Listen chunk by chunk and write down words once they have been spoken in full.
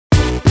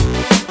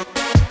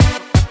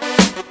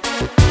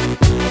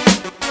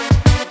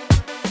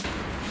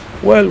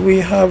Well, we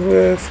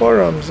have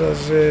forums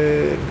as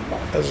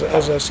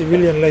a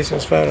civilian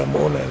licensed firearm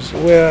owners,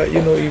 where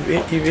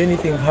if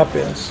anything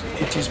happens,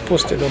 it is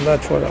posted on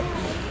that forum.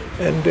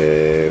 And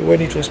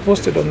when it was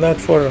posted on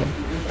that forum,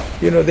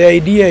 the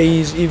idea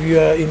is if you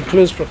are in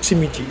close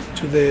proximity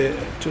to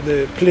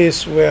the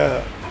place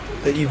where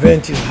the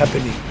event is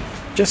happening,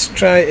 just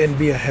try and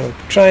be a help.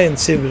 Try and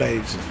save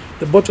lives.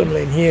 The bottom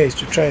line here is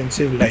to try and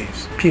save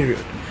lives.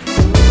 Period.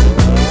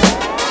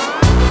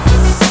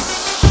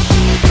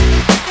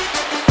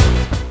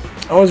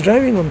 I was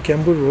driving on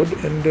Kiambu Road,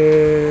 and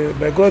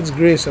by God's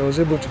grace, I was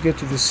able to get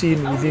to the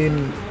scene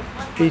within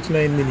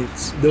 8-9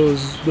 minutes. There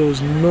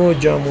was no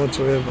jam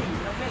whatsoever.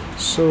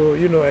 So,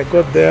 I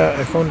got there,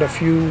 I found a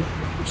few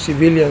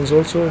civilians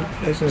also,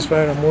 licensed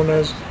firearm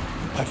owners.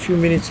 A few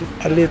minutes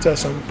later,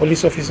 some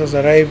police officers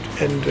arrived,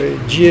 and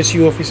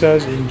GSU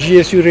officers and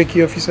GSU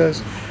Reiki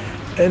officers.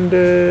 And,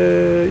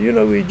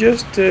 we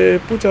just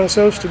put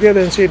ourselves together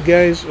and said,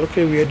 guys,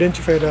 okay, we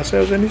identified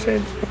ourselves, and we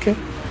said, okay.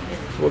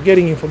 We're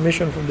getting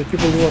information from the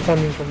people who are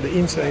coming from the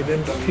inside,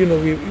 and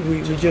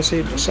we just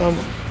said some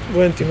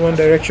went in one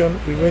direction,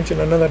 we went in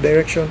another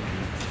direction,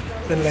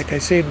 and like I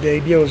said, the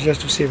idea was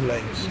just to save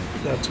lives.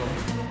 That's all.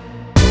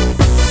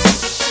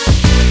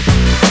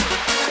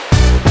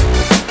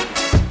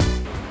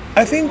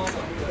 I think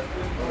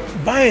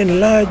by and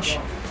large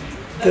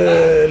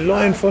the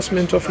law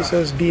enforcement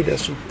officers did a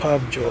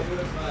superb job.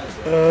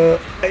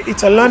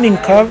 It's a learning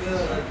curve.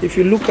 If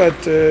you look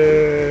at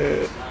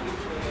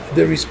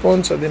the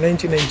response at the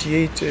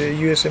 1998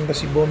 U.S.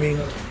 Embassy bombing,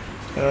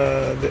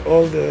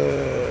 all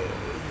the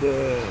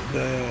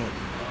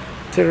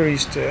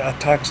terrorist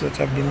attacks that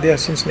have been there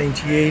since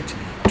 '98,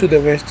 to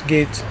the West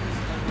Gate,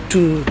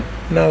 to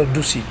now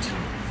Dusit.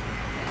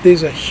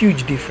 There's a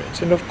huge difference.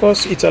 And of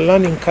course, it's a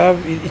learning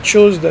curve. It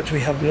shows that we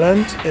have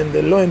learned, and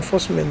the law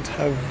enforcement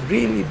have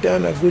really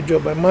done a good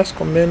job. I must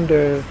commend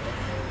the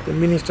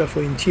Minister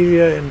for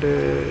Interior and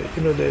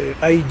the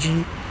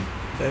IG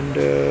and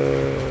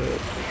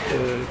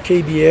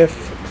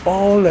KDF,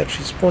 all that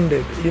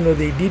responded.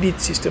 They did it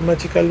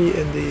systematically,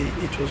 and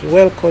it was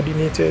well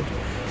coordinated.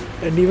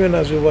 And even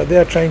as we were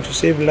there trying to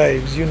save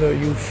lives,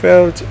 you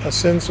felt a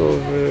sense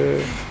of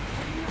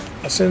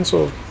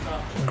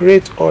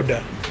great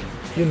order,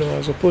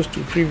 as opposed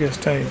to previous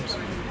times.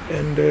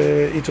 And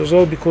it was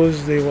all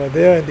because they were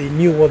there and they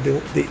knew what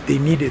they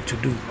needed to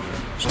do.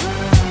 So,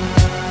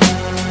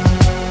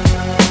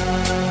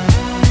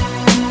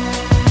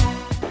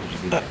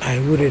 I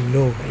wouldn't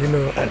know,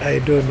 I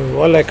don't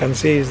know. All I can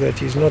say is that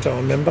he's not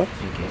our member.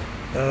 Okay.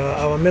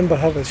 Our member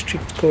have a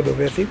strict code of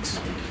ethics.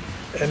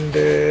 And,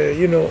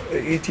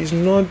 it is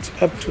not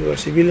up to a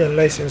civilian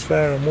licensed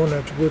firearm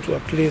owner to go to a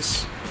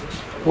place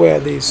where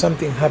there is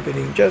something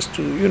happening just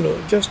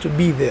to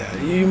be there.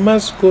 You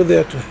must go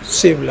there to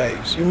save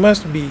lives. You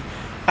must be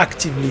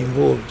actively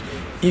involved.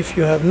 If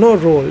you have no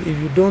role, if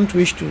you don't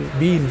wish to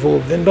be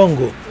involved, then don't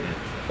go.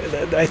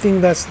 I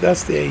think that's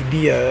the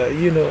idea.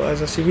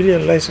 As a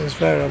civilian licensed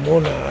firearm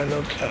owner,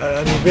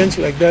 an event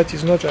like that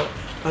is not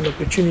an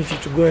opportunity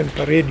to go and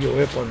parade your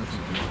weapons,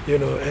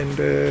 and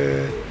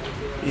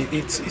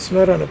it's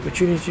not an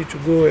opportunity to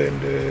go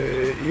and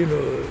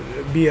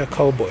be a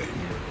cowboy.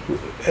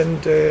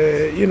 And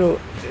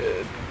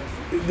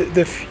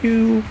the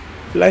few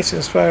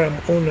licensed firearm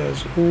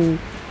owners who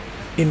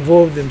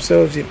involve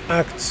themselves in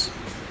acts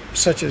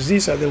such as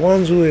this are the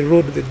ones who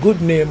erode the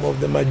good name of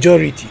the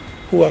majority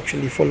who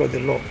actually follow the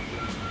law,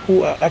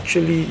 who are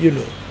actually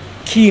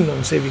keen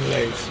on saving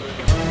lives.